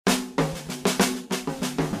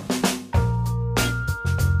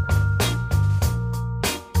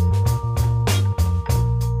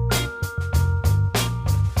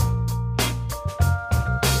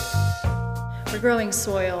growing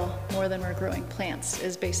soil more than we're growing plants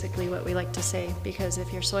is basically what we like to say, because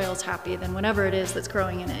if your soil's happy, then whatever it is that's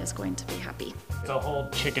growing in it is going to be happy. It's a whole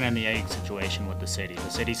chicken and the egg situation with the city. The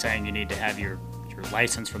city's saying you need to have your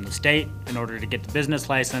license from the state in order to get the business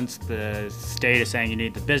license. The state is saying you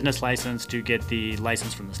need the business license to get the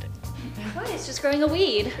license from the state. What? It's just growing a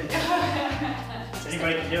weed.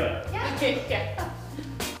 Anybody can do it. Yeah.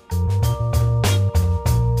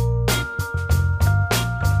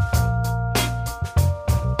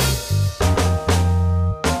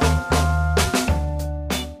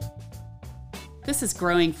 This is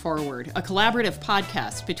Growing Forward, a collaborative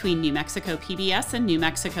podcast between New Mexico PBS and New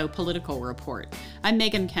Mexico Political Report. I'm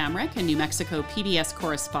Megan Kamrick, a New Mexico PBS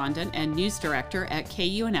correspondent and news director at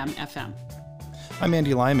KUNM-FM. I'm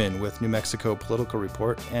Andy Lyman with New Mexico Political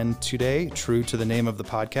Report, and today, true to the name of the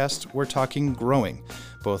podcast, we're talking growing,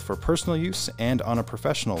 both for personal use and on a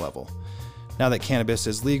professional level. Now that cannabis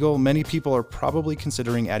is legal, many people are probably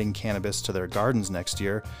considering adding cannabis to their gardens next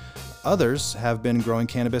year. Others have been growing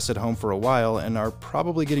cannabis at home for a while and are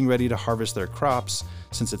probably getting ready to harvest their crops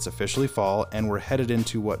since it's officially fall and we're headed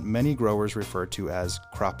into what many growers refer to as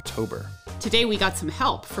Croptober. Today we got some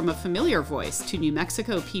help from a familiar voice to New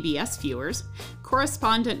Mexico PBS viewers.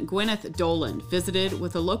 Correspondent Gwyneth Dolan visited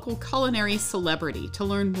with a local culinary celebrity to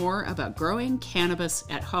learn more about growing cannabis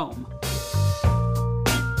at home.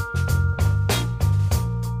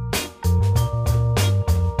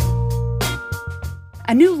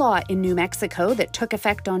 A new law in New Mexico that took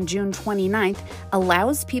effect on June 29th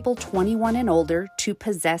allows people 21 and older to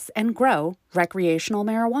possess and grow recreational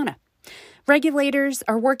marijuana. Regulators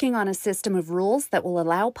are working on a system of rules that will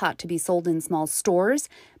allow pot to be sold in small stores,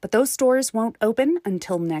 but those stores won't open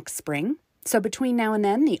until next spring. So between now and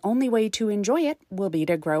then, the only way to enjoy it will be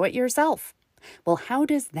to grow it yourself. Well, how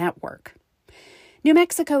does that work? New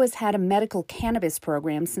Mexico has had a medical cannabis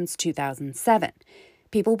program since 2007.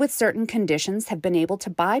 People with certain conditions have been able to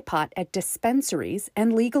buy pot at dispensaries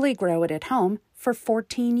and legally grow it at home for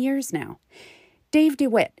 14 years now. Dave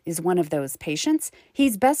DeWitt is one of those patients.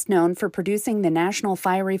 He's best known for producing the National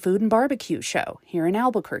Fiery Food and Barbecue Show here in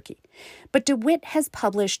Albuquerque. But DeWitt has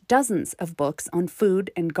published dozens of books on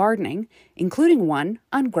food and gardening, including one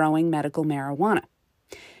on growing medical marijuana.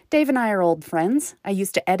 Dave and I are old friends. I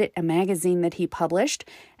used to edit a magazine that he published,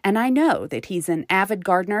 and I know that he's an avid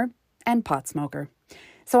gardener and pot smoker.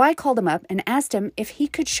 So I called him up and asked him if he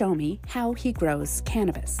could show me how he grows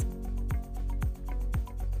cannabis.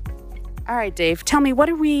 All right, Dave, tell me, what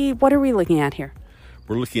are we looking at here?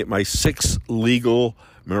 We're looking at my 6 legal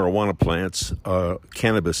marijuana plants,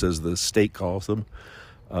 cannabis as the state calls them,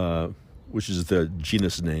 which is the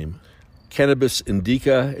genus name. Cannabis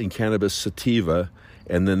indica and cannabis sativa,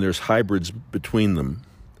 and then there's hybrids between them.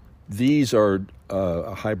 These are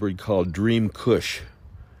a hybrid called Dream Kush.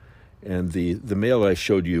 And the male I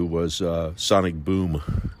showed you was Sonic Boom.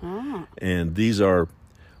 Oh. And these are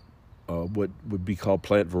what would be called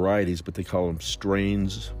plant varieties, but they call them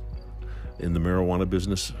strains in the marijuana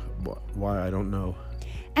business. Why, I don't know.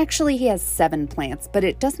 Actually, he has 7 plants, but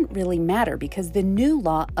it doesn't really matter because the new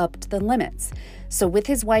law upped the limits. So with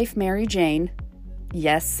his wife, Mary Jane,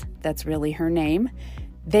 yes, that's really her name,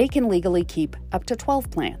 they can legally keep up to 12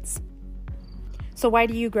 plants. So why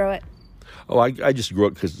do you grow it? Oh, I just grow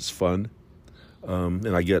it because it's fun,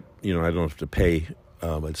 and I get, I don't have to pay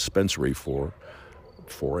a dispensary for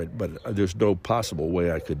it. But there's no possible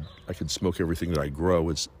way I could smoke everything that I grow.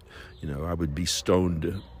 It's, I would be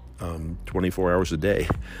stoned 24 hours a day.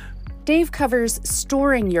 Dave covers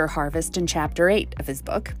storing your harvest in Chapter 8 of his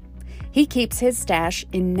book. He keeps his stash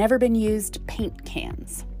in never-been-used paint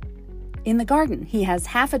cans. In the garden, he has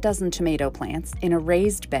half a dozen tomato plants in a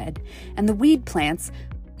raised bed, and the weed plants,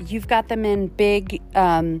 you've got them in big,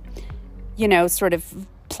 sort of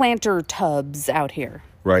planter tubs out here.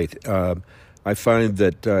 Right. I find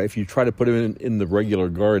that if you try to put them in the regular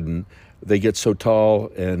garden, they get so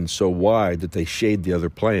tall and so wide that they shade the other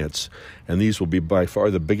plants. And these will be by far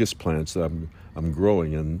the biggest plants that I'm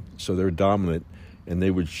growing, and so they're dominant, and they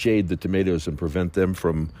would shade the tomatoes and prevent them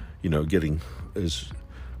from, getting as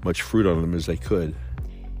much fruit on them as they could.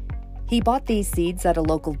 He bought these seeds at a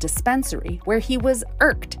local dispensary where he was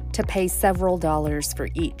irked to pay several dollars for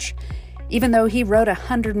each. Even though he wrote a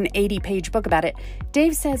 180-page book about it,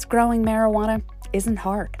 Dave says growing marijuana isn't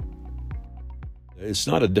hard. It's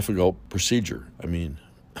not a difficult procedure. I mean,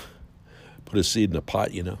 put a seed in a pot,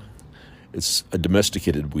 It's a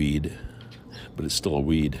domesticated weed, but it's still a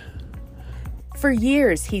weed. For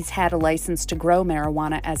years, he's had a license to grow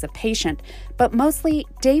marijuana as a patient, but mostly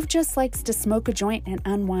Dave just likes to smoke a joint and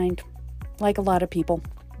unwind. Like a lot of people.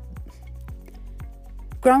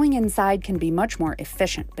 Growing inside can be much more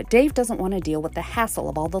efficient, but Dave doesn't want to deal with the hassle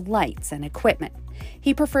of all the lights and equipment.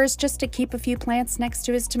 He prefers just to keep a few plants next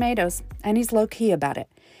to his tomatoes, and he's low-key about it.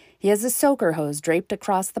 He has a soaker hose draped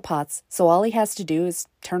across the pots, so all he has to do is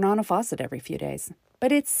turn on a faucet every few days.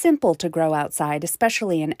 But it's simple to grow outside,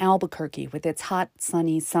 especially in Albuquerque with its hot,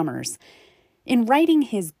 sunny summers. In writing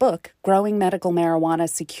his book, Growing Medical Marijuana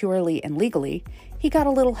Securely and Legally, he got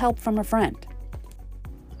a little help from a friend.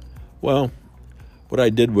 Well, what I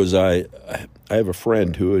did was I have a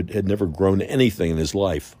friend who had never grown anything in his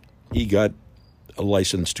life. He got a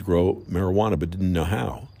license to grow marijuana but didn't know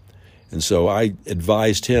how. And so I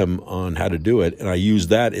advised him on how to do it, and I used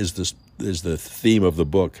that as the theme of the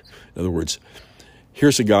book. In other words,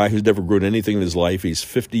 here's a guy who's never grown anything in his life. He's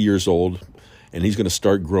 50 years old, and he's going to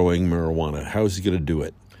start growing marijuana. How is he going to do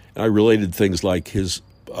it? And I related things like his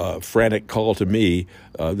frantic call to me,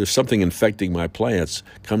 there's something infecting my plants.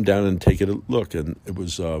 Come down and take a look. And it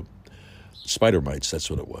was spider mites. That's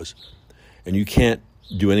what it was. And you can't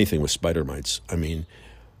do anything with spider mites. I mean,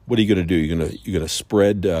 what are you going to do? You're going to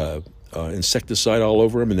spread insecticide all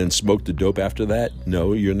over them and then smoke the dope after that?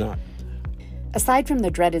 No, you're not. Aside from the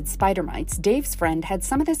dreaded spider mites, Dave's friend had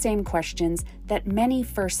some of the same questions that many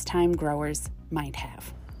first-time growers might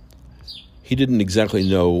have. He didn't exactly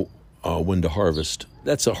know when to harvest.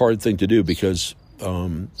 That's a hard thing to do because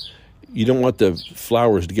you don't want the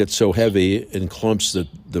flowers to get so heavy in clumps that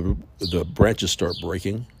the branches start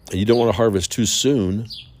breaking. And you don't want to harvest too soon.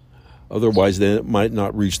 Otherwise, then it might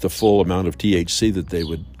not reach the full amount of THC that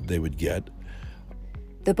they would get.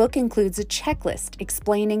 The book includes a checklist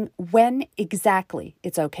explaining when exactly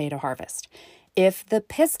it's okay to harvest. If the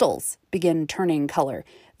pistils begin turning color,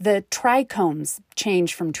 the trichomes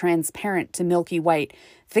change from transparent to milky white,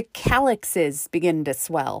 the calyxes begin to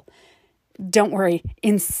swell. Don't worry,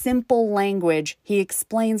 in simple language, he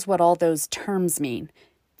explains what all those terms mean.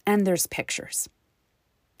 And there's pictures.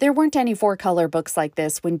 There weren't any 4-color books like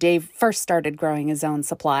this when Dave first started growing his own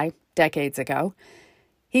supply decades ago.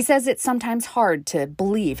 He says it's sometimes hard to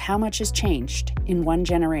believe how much has changed in one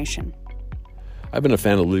generation. I've been a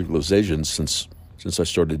fan of legalization since I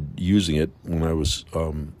started using it when I was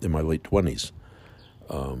in my late 20s.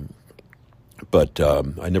 But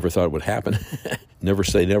I never thought it would happen. Never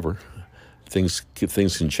say never. Things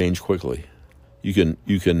can change quickly. You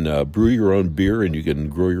can brew your own beer and you can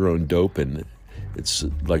grow your own dope, and it's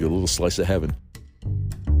like a little slice of heaven.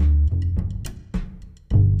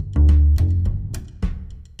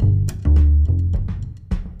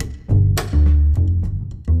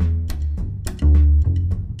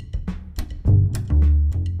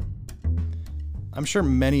 I'm sure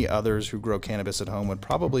many others who grow cannabis at home would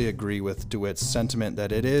probably agree with DeWitt's sentiment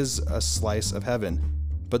that it is a slice of heaven.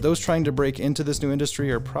 But those trying to break into this new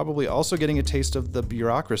industry are probably also getting a taste of the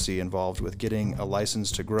bureaucracy involved with getting a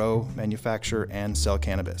license to grow, manufacture, and sell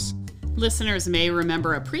cannabis. Listeners may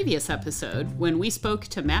remember a previous episode when we spoke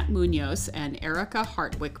to Matt Munoz and Erica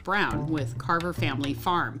Hartwick Brown with Carver Family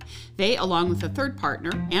Farm. They, along with a third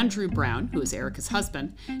partner, Andrew Brown, who is Erica's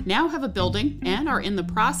husband, now have a building and are in the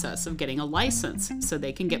process of getting a license so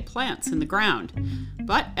they can get plants in the ground.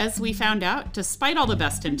 But as we found out, despite all the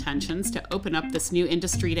best intentions to open up this new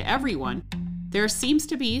industry to everyone, there seems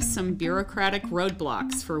to be some bureaucratic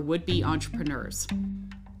roadblocks for would-be entrepreneurs.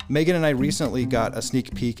 Megan and I recently got a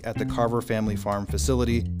sneak peek at the Carver Family Farm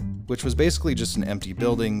facility, which was basically just an empty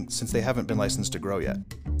building since they haven't been licensed to grow yet.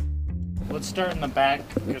 Let's start in the back,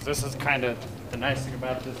 because this is kind of the nice thing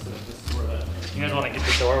about this. This is where you guys want to get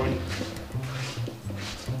the door.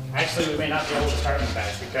 Actually, we may not be able to start in the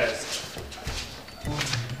back because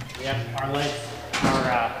we have our lights.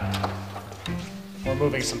 We're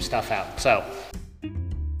moving some stuff out. So.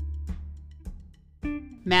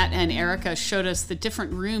 Matt and Erica showed us the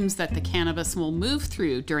different rooms that the cannabis will move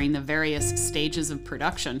through during the various stages of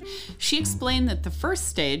production. She explained that the first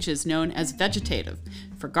stage is known as vegetative.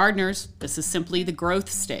 For gardeners, this is simply the growth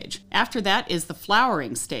stage. After that is the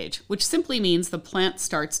flowering stage, which simply means the plant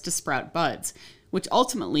starts to sprout buds, which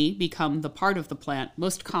ultimately become the part of the plant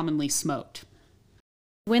most commonly smoked.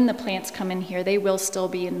 When the plants come in here, they will still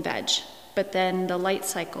be in veg, but then the light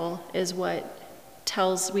cycle is what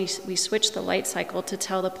tells, we switch the light cycle to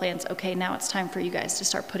tell the plants, okay, now it's time for you guys to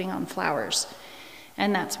start putting on flowers.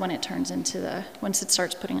 And that's when it turns into once it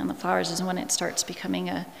starts putting on the flowers is when it starts becoming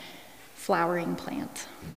a flowering plant.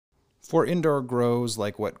 For indoor grows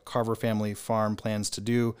like what Carver Family Farm plans to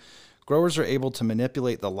do, growers are able to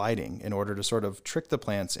manipulate the lighting in order to sort of trick the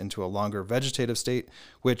plants into a longer vegetative state,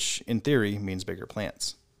 which in theory means bigger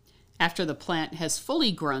plants. After the plant has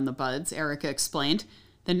fully grown the buds, Erica explained,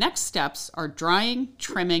 the next steps are drying,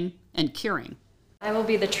 trimming, and curing. I will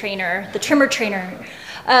be the trainer, the trimmer trainer.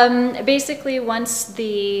 Basically, once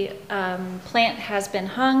the plant has been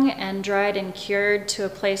hung and dried and cured to a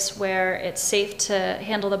place where it's safe to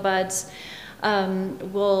handle the buds,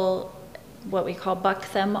 we'll what we call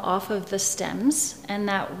buck them off of the stems, and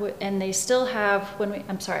and they still have,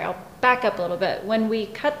 I'll back up a little bit. When we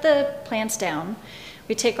cut the plants down,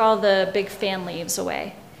 we take all the big fan leaves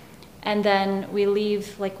away. And then we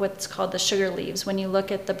leave like what's called the sugar leaves. When you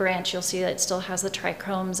look at the branch, you'll see that it still has the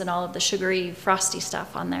trichomes and all of the sugary, frosty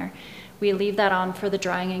stuff on there. We leave that on for the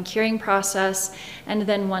drying and curing process. And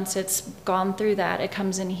then once it's gone through that, it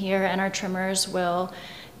comes in here and our trimmers will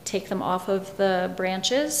take them off of the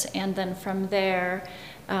branches. And then from there,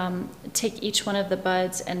 take each one of the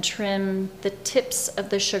buds and trim the tips of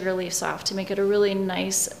the sugar leaves off to make it a really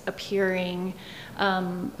nice appearing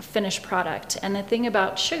finished product. And the thing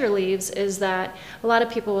about sugar leaves is that a lot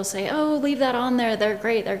of people will say, oh, leave that on there, they're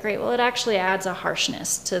great. Well, it actually adds a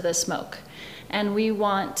harshness to the smoke. And we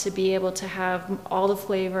want to be able to have all the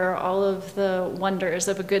flavor, all of the wonders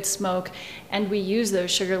of a good smoke, and we use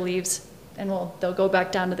those sugar leaves, and they'll go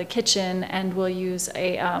back down to the kitchen, and we'll use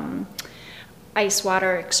a ice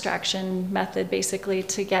water extraction method basically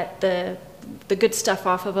to get the good stuff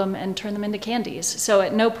off of them and turn them into candies. So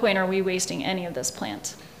at no point are we wasting any of this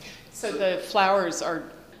plant. So the flowers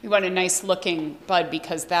we want a nice looking bud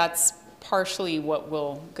because that's partially what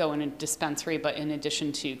will go in a dispensary, but in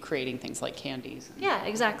addition to creating things like candies. Yeah,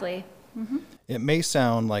 exactly. Mm-hmm. It may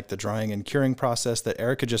sound like the drying and curing process that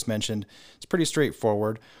Erica just mentioned. It's pretty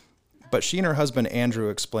straightforward, but she and her husband Andrew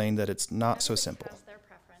explained that it's not so simple.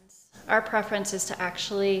 Our preference is to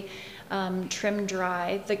actually trim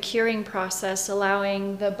dry the curing process,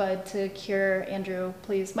 allowing the bud to cure. Andrew,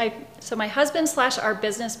 please. My husband / our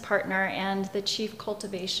business partner and the chief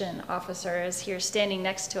cultivation officer is here standing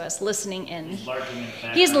next to us, listening in. He's lurking in the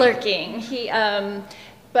background. He's lurking.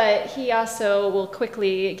 But he also will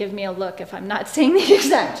quickly give me a look if I'm not saying the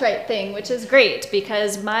exact right thing, which is great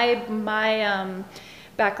because my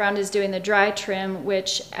background is doing the dry trim,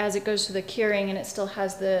 which as it goes through the curing and it still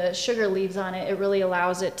has the sugar leaves on it, it really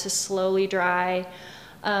allows it to slowly dry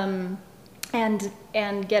and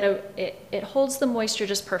get it holds the moisture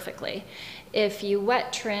just perfectly. If you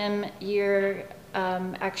wet trim, you're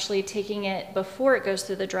actually taking it before it goes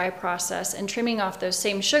through the dry process and trimming off those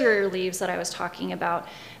same sugar leaves that I was talking about,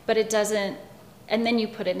 but it doesn't, and then you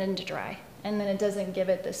put it into dry. And then it doesn't give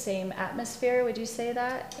it the same atmosphere. Would you say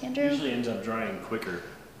that, Andrew? It usually ends up drying quicker.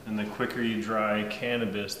 And the quicker you dry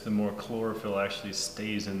cannabis, the more chlorophyll actually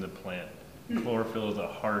stays in the plant. Chlorophyll is a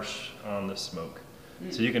harsh on the smoke.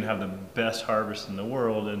 So you can have the best harvest in the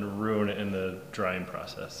world and ruin it in the drying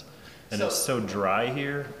process. And it's so dry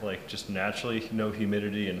here, like just naturally, no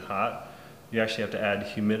humidity and hot, you actually have to add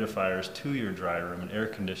humidifiers to your dry room and air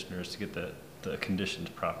conditioners to get the conditions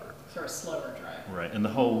proper. For a slower dry. Right, and the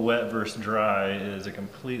whole wet versus dry is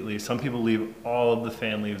some people leave all of the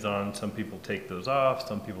fan leaves on, some people take those off,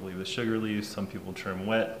 some people leave the sugar leaves, some people trim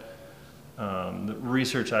wet. The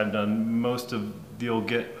research I've done, you'll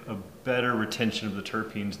get a better retention of the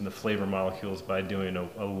terpenes and the flavor molecules by doing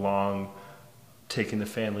a long, taking the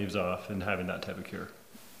fan leaves off and having that type of cure.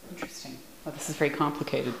 Interesting. Well, this is very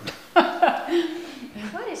complicated.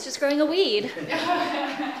 What? It's just growing a weed.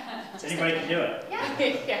 Anybody can do it.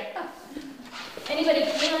 Yeah. Anybody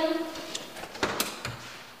can.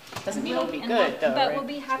 Doesn't mean it'll be And good, though, but right? we'll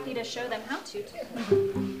be happy to show them how to, too.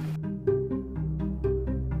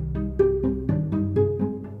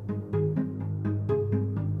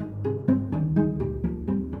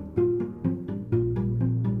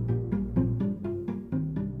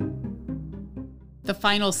 The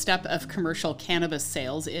final step of commercial cannabis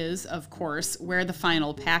sales is, of course, where the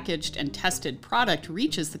final packaged and tested product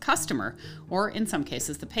reaches the customer, or in some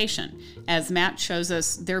cases, the patient. As Matt shows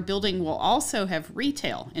us, their building will also have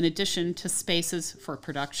retail in addition to spaces for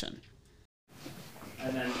production.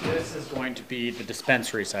 And then this is going to be the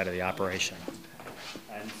dispensary side of the operation.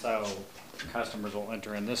 And so customers will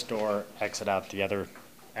enter in this door, exit out the other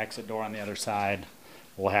exit door on the other side.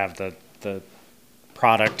 We'll have the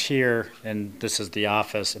product here, and this is the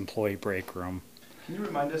office employee break room. Can you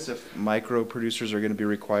remind us if micro producers are going to be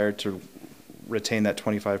required to retain that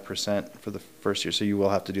 25% for the first year? So you will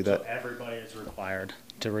have to do that? So everybody is required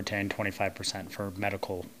to retain 25% for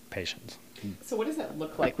medical patients. So what does that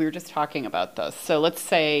look like? We were just talking about this. So let's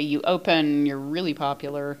say you open, you're really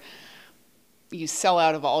popular, you sell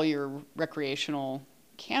out of all your recreational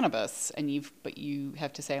cannabis, but you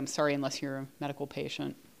have to say, I'm sorry, unless you're a medical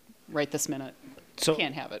patient, right this minute. So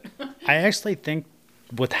can't have it. I actually think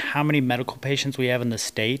with how many medical patients we have in the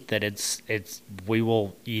state, that we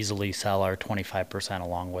will easily sell our 25%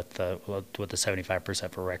 along with the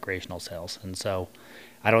 75% for recreational sales. And so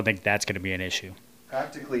I don't think that's going to be an issue.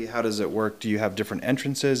 Practically, how does it work? Do you have different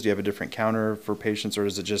entrances? Do you have a different counter for patients, or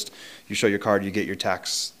is it just you show your card, you get your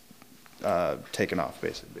tax taken off,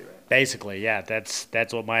 basically? Right? Basically, yeah. That's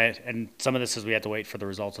what and some of this is we have to wait for the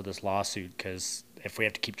results of this lawsuit, because if we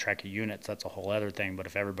have to keep track of units, that's a whole other thing. But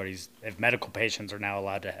if medical patients are now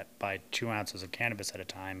allowed to buy 2 ounces of cannabis at a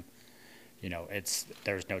time,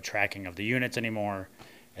 there's no tracking of the units anymore.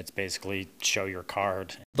 It's basically show your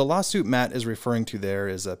card. The lawsuit Matt is referring to there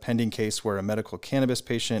is a pending case where a medical cannabis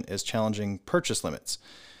patient is challenging purchase limits.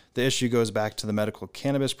 The issue goes back to the medical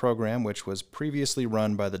cannabis program, which was previously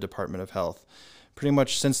run by the Department of Health. Pretty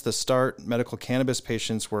much since the start, medical cannabis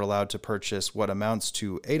patients were allowed to purchase what amounts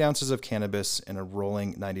to 8 ounces of cannabis in a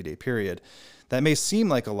rolling 90-day period. That may seem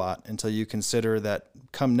like a lot until you consider that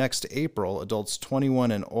come next April, adults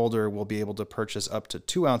 21 and older will be able to purchase up to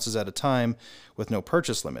 2 ounces at a time with no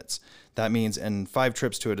purchase limits. That means in 5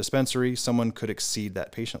 trips to a dispensary, someone could exceed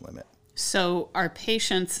that patient limit. So are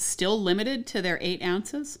patients still limited to their 8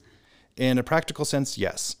 ounces? In a practical sense,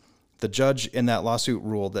 yes. The judge in that lawsuit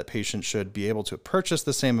ruled that patients should be able to purchase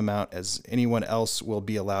the same amount as anyone else will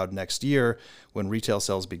be allowed next year when retail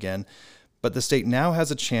sales begin. But the state now has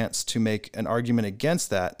a chance to make an argument against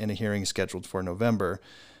that in a hearing scheduled for November.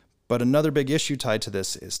 But another big issue tied to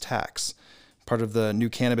this is tax. Part of the new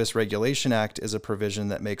Cannabis Regulation Act is a provision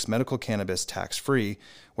that makes medical cannabis tax-free,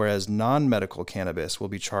 whereas non-medical cannabis will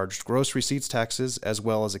be charged gross receipts taxes as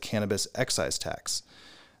well as a cannabis excise tax.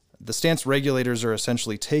 The stance regulators are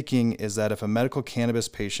essentially taking is that if a medical cannabis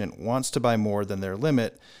patient wants to buy more than their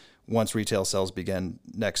limit, once retail sales begin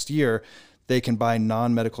next year, they can buy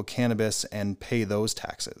non-medical cannabis and pay those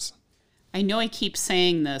taxes. I know I keep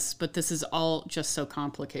saying this, but this is all just so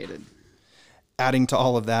complicated. Adding to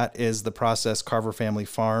all of that is the process Carver Family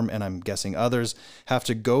Farm, and I'm guessing others, have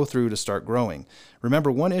to go through to start growing.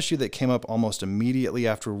 Remember, one issue that came up almost immediately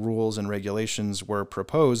after rules and regulations were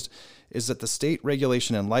proposed is that the state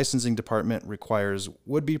regulation and licensing department requires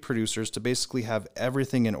would-be producers to basically have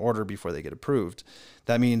everything in order before they get approved.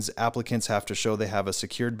 That means applicants have to show they have a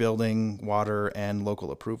secured building, water, and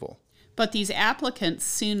local approval. But these applicants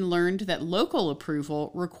soon learned that local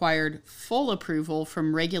approval required full approval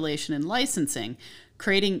from regulation and licensing,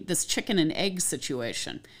 creating this chicken and egg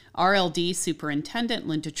situation. RLD Superintendent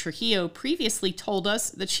Linda Trujillo previously told us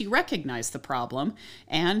that she recognized the problem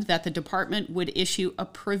and that the department would issue a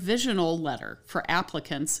provisional letter for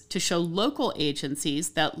applicants to show local agencies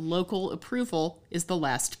that local approval is the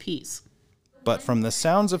last piece. But from the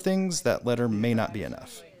sounds of things, that letter may not be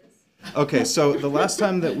enough. Okay, so the last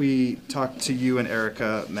time that we talked to you and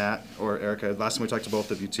Erica, Matt, or Erica, last time we talked to both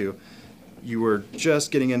of you too, you were just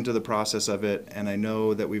getting into the process of it, and I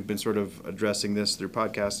know that we've been sort of addressing this through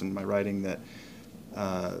podcasts and my writing that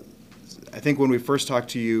I think when we first talked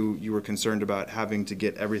to you, you were concerned about having to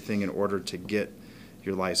get everything in order to get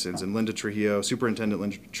your license. And Linda Trujillo, Superintendent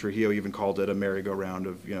Linda Trujillo, even called it a merry-go-round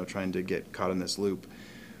of trying to get caught in this loop.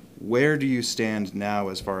 Where do you stand now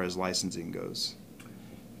as far as licensing goes?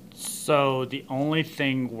 So the only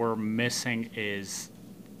thing we're missing is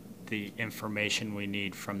the information we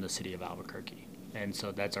need from the city of Albuquerque. And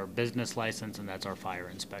so that's our business license and that's our fire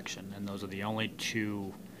inspection. And those are the only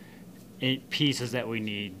 2 pieces that we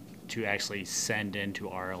need to actually send into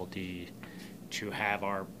RLD to have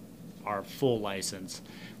our full license.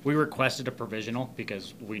 We requested a provisional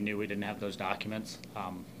because we knew we didn't have those documents.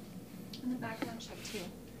 And the background check too.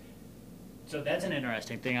 So that's an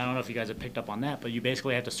interesting thing. I don't know if you guys have picked up on that, but you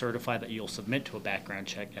basically have to certify that you'll submit to a background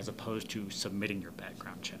check as opposed to submitting your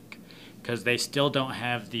background check. Because they still don't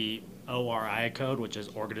have the ORI code, which is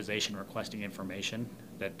Organization Requesting Information,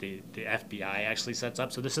 that the FBI actually sets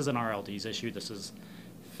up. So this isn't RLD's issue. This is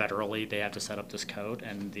federally. They have to set up this code,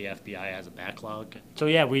 and the FBI has a backlog. So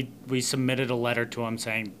yeah, we submitted a letter to them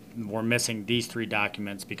saying we're missing these 3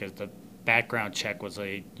 documents because the background check was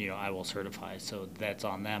I will certify. So that's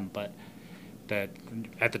on them. But that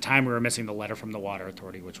at the time we were missing the letter from the Water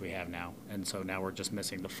Authority, which we have now. And so now we're just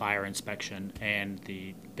missing the fire inspection and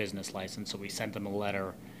the business license. So we sent them a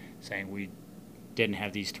letter saying we didn't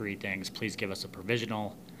have these 3 things. Please give us a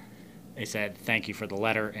provisional. They said, thank you for the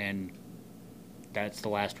letter. And that's the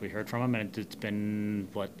last we heard from them. And it's been,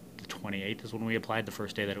 the 28th is when we applied, the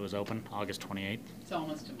first day that it was open, August 28th. It's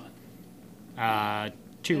almost a month.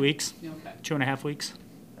 2 weeks, Okay. 2.5 weeks.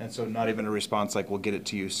 And so not even a response like, we'll get it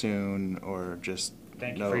to you soon, or just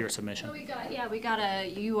Thank no. you for your submission. So we got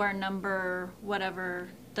a UR number, whatever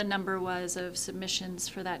the number was of submissions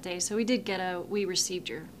for that day. So we received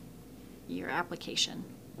your your application.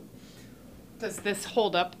 Does this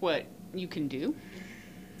hold up what you can do?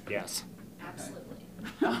 Yes. Absolutely.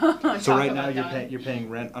 So right now you're paying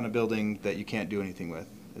rent on a building that you can't do anything with.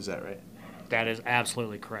 Is that right? That is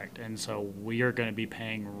absolutely correct. And so we are going to be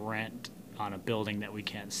paying rent on a building that we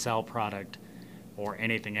can't sell product or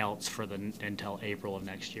anything else until April of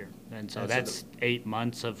next year. And so that's 8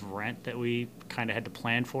 months of rent that we kind of had to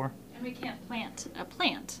plan for. And we can't plant a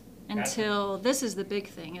plant until, this is the big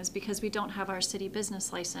thing, is because we don't have our city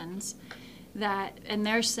business license, and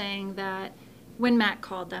they're saying that when Matt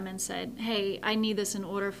called them and said, hey, I need this in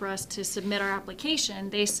order for us to submit our application,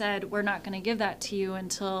 they said, we're not going to give that to you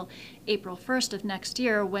until April 1st of next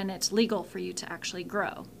year when it's legal for you to actually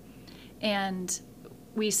grow. And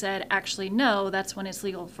we said, actually, no, that's when it's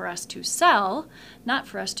legal for us to sell, not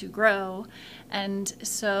for us to grow. And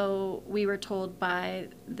so we were told by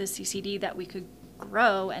the CCD that we could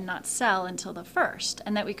grow and not sell until the 1st,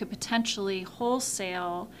 and that we could potentially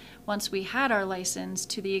wholesale once we had our license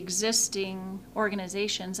to the existing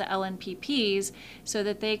organizations, the LNPPs, so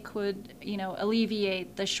that they could,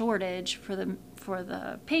 alleviate the shortage for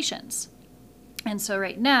the patients. And so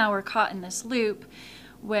right now we're caught in this loop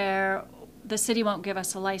where the city won't give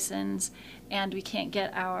us a license, and we can't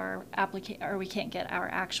get our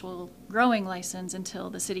actual growing license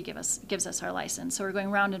until the city gives us our license. So we're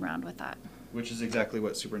going round and round with that. Which is exactly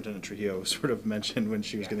what Superintendent Trujillo sort of mentioned when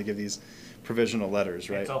she was going to give these provisional letters,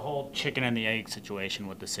 right? It's a whole chicken and the egg situation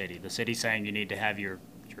with the city. The city saying you need to have your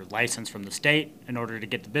license from the state in order to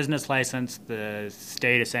get the business license. The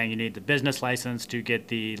state is saying you need the business license to get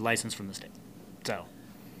the license from the state. So.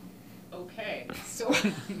 Okay. So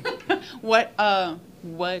what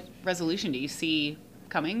resolution do you see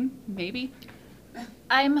coming, maybe?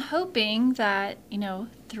 I'm hoping that,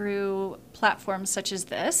 through platforms such as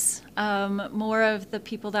this, more of the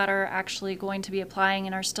people that are actually going to be applying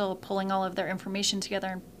and are still pulling all of their information together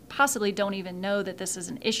and possibly don't even know that this is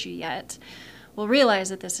an issue yet, will realize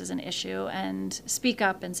that this is an issue and speak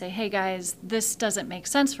up and say, hey guys, this doesn't make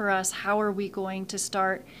sense for us. How are we going to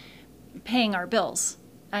start paying our bills?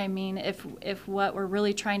 I mean, if what we're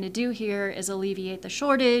really trying to do here is alleviate the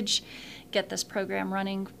shortage, get this program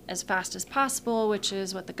running as fast as possible, which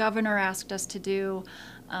is what the governor asked us to do,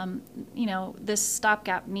 this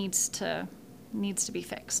stopgap needs to be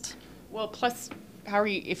fixed. Well, plus,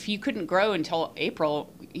 if you couldn't grow until April,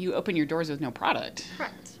 you open your doors with no product.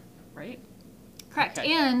 Correct. Right? Correct. Okay.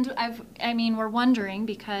 And we're wondering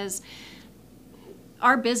because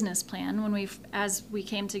our business plan, as we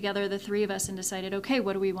came together, the three of us, and decided, okay,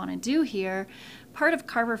 what do we want to do here? Part of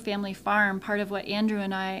Carver Family Farm, part of what Andrew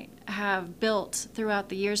and I have built throughout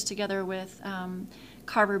the years together with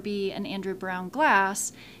Carver B and Andrew Brown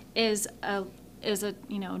Glass, is a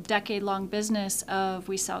decade-long business of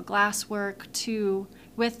we sell glass work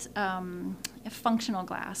with functional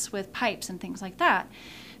glass with pipes and things like that.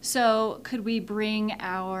 So could we bring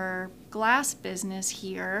our glass business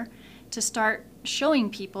here to start showing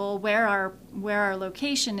people where our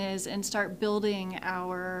location is and start building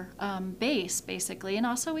our base, basically. And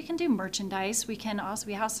also we can do merchandise. We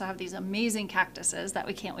also have these amazing cactuses that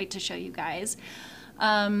we can't wait to show you guys.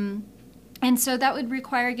 And so that would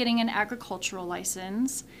require getting an agricultural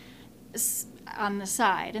license on the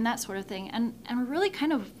side and that sort of thing. And we're really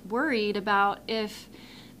kind of worried about if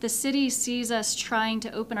the city sees us trying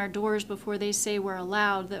to open our doors before they say we're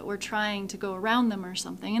allowed, that we're trying to go around them or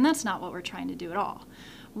something. And that's not what we're trying to do at all.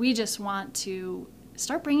 We just want to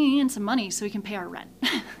start bringing in some money so we can pay our rent,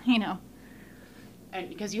 And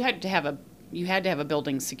because you had to have a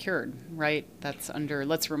building secured, right? That's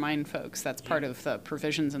let's remind folks, that's part of the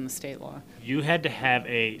provisions in the state law. You had to have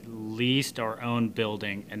a leased or owned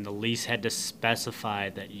building, and the lease had to specify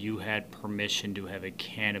that you had permission to have a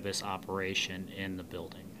cannabis operation in the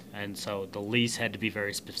building. And so the lease had to be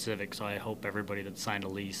very specific, so I hope everybody that signed a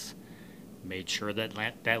lease made sure that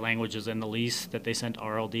that language is in the lease that they sent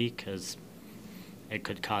RLD, because it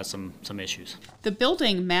could cause some issues. The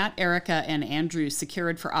building Matt, Erica, and Andrew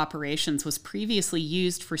secured for operations was previously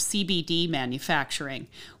used for CBD manufacturing.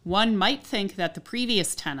 One might think that the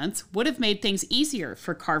previous tenants would have made things easier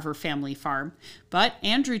for Carver Family Farm, but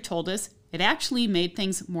Andrew told us it actually made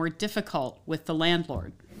things more difficult with the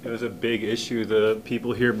landlord. It was a big issue. The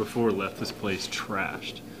people here before left this place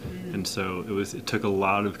trashed. And so it took a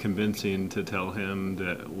lot of convincing to tell him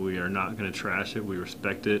that we are not going to trash it. We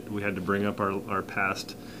respect it. We had to bring up our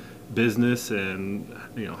past business and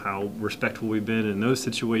how respectful we've been in those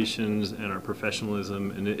situations and our professionalism.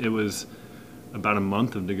 And it was about a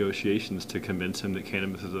month of negotiations to convince him that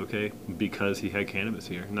cannabis is okay because he had cannabis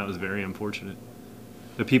here. And that was very unfortunate.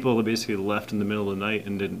 the people that basically left in the middle of the night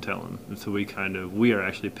and didn't tell him. And so we are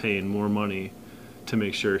actually paying more money to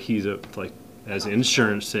make sure he's as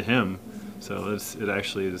insurance to him. So it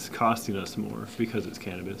actually is costing us more because it's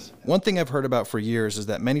cannabis. One thing I've heard about for years is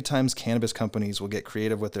that many times cannabis companies will get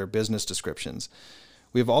creative with their business descriptions.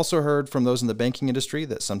 We have also heard from those in the banking industry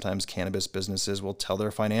that sometimes cannabis businesses will tell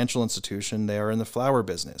their financial institution they are in the flower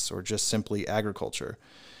business or just simply agriculture.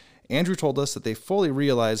 Andrew told us that they fully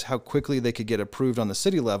realize how quickly they could get approved on the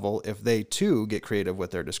city level if they too get creative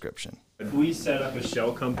with their description. If we set up a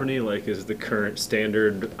shell company like is the current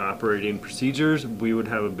standard operating procedures, we would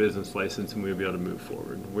have a business license and we would be able to move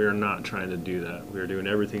forward. We're not trying to do that. We're doing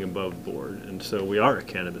everything above board. And so we are a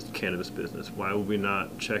cannabis business. Why would we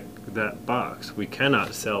not check that box? We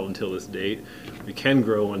cannot sell until this date. We can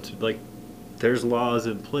grow there's laws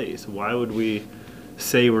in place. Why would we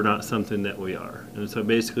say we're not something that we are? And so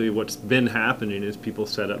basically what's been happening is people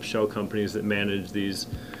set up shell companies that manage these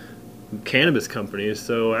cannabis companies.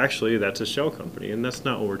 So actually that's a shell company, and that's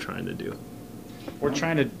not what we're trying to do. We're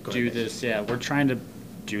trying to do this, we're trying to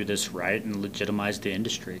do this right and legitimize the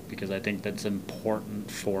industry, because I think that's important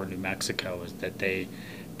for New Mexico, is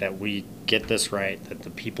that we get this right, that the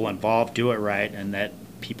people involved do it right, and that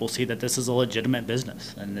people see that this is a legitimate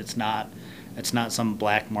business and it's not some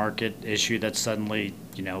black market issue that's suddenly,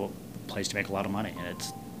 a place to make a lot of money, and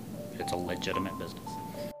it's a legitimate business.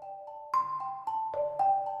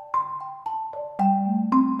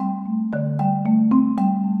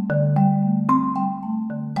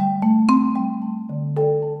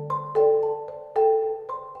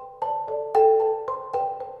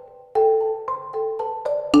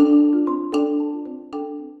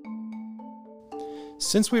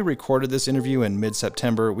 Since we recorded this interview in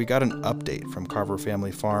mid-September, we got an update from Carver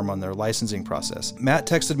Family Farm on their licensing process. Matt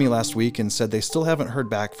texted me last week and said they still haven't heard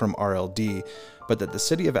back from RLD, but that the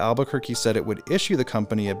city of Albuquerque said it would issue the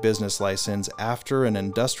company a business license after an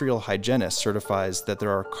industrial hygienist certifies that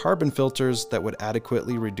there are carbon filters that would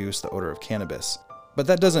adequately reduce the odor of cannabis. But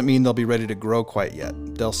that doesn't mean they'll be ready to grow quite yet.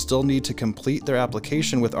 They'll still need to complete their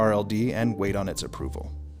application with RLD and wait on its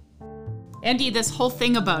approval. Andy, this whole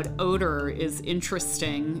thing about odor is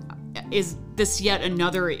interesting. Is this yet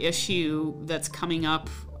another issue that's coming up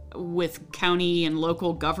with county and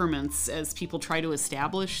local governments as people try to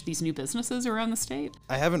establish these new businesses around the state?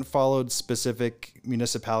 I haven't followed specific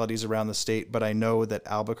municipalities around the state, but I know that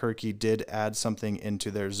Albuquerque did add something into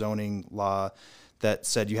their zoning law that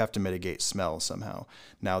said you have to mitigate smell somehow.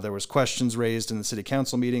 Now, there was questions raised in the city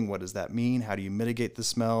council meeting. What does that mean? How do you mitigate the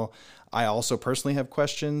smell? I also personally have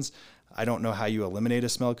questions. I don't know how you eliminate a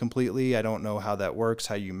smell completely. I don't know how that works,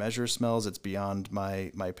 how you measure smells. It's beyond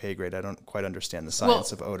my pay grade. I don't quite understand the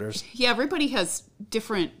science of odors. Yeah, everybody has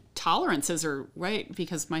different tolerances, right?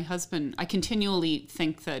 Because my husband, I continually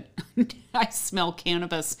think that I smell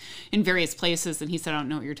cannabis in various places, and he said, I don't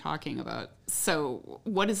know what you're talking about. So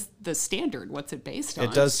what is the standard? What's it based on?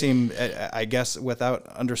 It does seem, I guess, without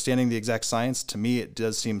understanding the exact science, to me, it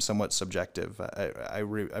does seem somewhat subjective.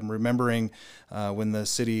 I'm remembering when the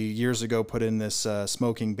city years ago put in this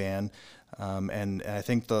smoking ban, and I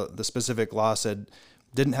think the specific law said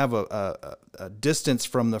didn't have a distance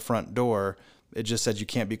from the front door. It just said you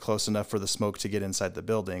can't be close enough for the smoke to get inside the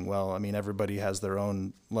building. Well, I mean, everybody has their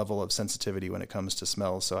own level of sensitivity when it comes to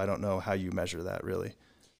smells, so I don't know how you measure that, really.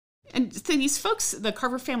 And so these folks, the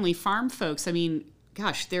Carver Family Farm folks, I mean,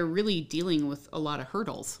 gosh, they're really dealing with a lot of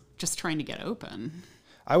hurdles just trying to get open.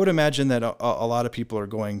 I would imagine that a lot of people are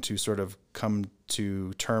going to sort of come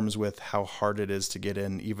to terms with how hard it is to get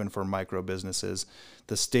in, even for micro businesses.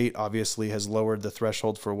 The state obviously has lowered the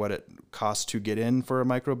threshold for what it costs to get in for a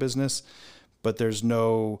micro business, but there's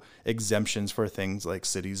no exemptions for things like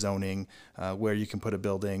city zoning, where you can put a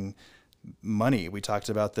building. Money. We talked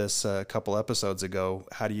about this a couple episodes ago.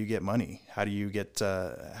 How do you get money? How do you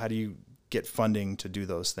get funding to do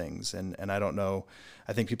those things? And I don't know.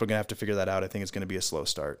 I think people are gonna have to figure that out. I think it's gonna be a slow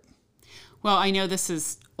start. Well, I know this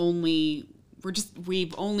is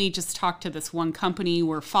we've only just talked to this one company.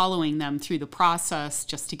 We're following them through the process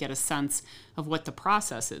just to get a sense of what the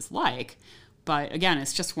process is like. But again,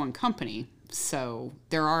 it's just one company. So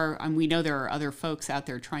we know there are other folks out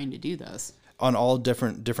there trying to do this. On all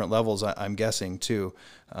different levels, I'm guessing too.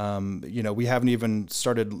 We haven't even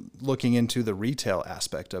started looking into the retail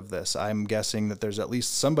aspect of this. I'm guessing that there's at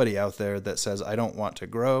least somebody out there that says, I don't want to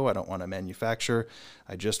grow, I don't want to manufacture,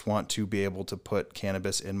 I just want to be able to put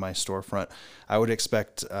cannabis in my storefront. I would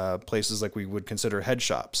expect places like we would consider head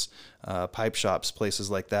shops, pipe shops,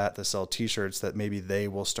 places like that sell t-shirts, that maybe they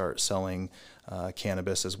will start selling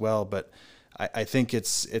cannabis as well. But I think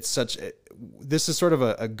this is sort of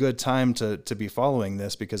a good time to be following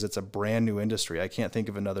this because it's a brand new industry. I can't think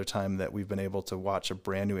of another time that we've been able to watch a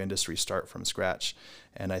brand new industry start from scratch.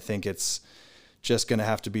 And I think it's just going to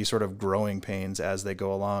have to be sort of growing pains as they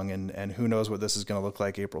go along. And who knows what this is going to look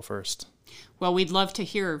like April 1st. Well, we'd love to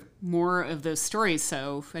hear more of those stories.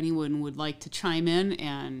 So if anyone would like to chime in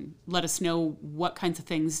and let us know what kinds of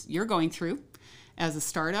things you're going through as a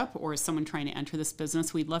startup or as someone trying to enter this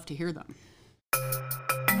business, we'd love to hear them.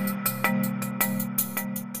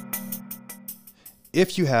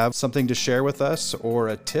 If you have something to share with us or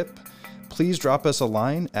a tip, please drop us a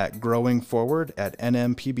line at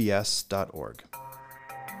growingforward@nmpbs.org.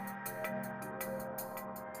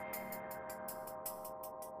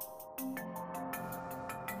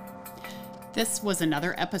 This was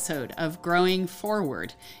another episode of Growing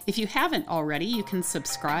Forward. If you haven't already, you can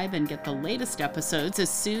subscribe and get the latest episodes as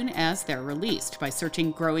soon as they're released by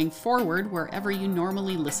searching Growing Forward wherever you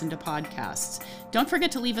normally listen to podcasts. Don't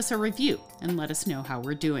forget to leave us a review and let us know how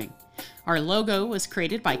we're doing. Our logo was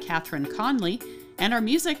created by Catherine Conley, and our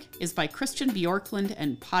music is by Christian Bjorklund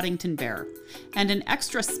and Poddington Bear. And an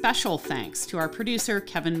extra special thanks to our producer,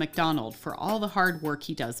 Kevin McDonald, for all the hard work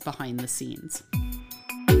he does behind the scenes.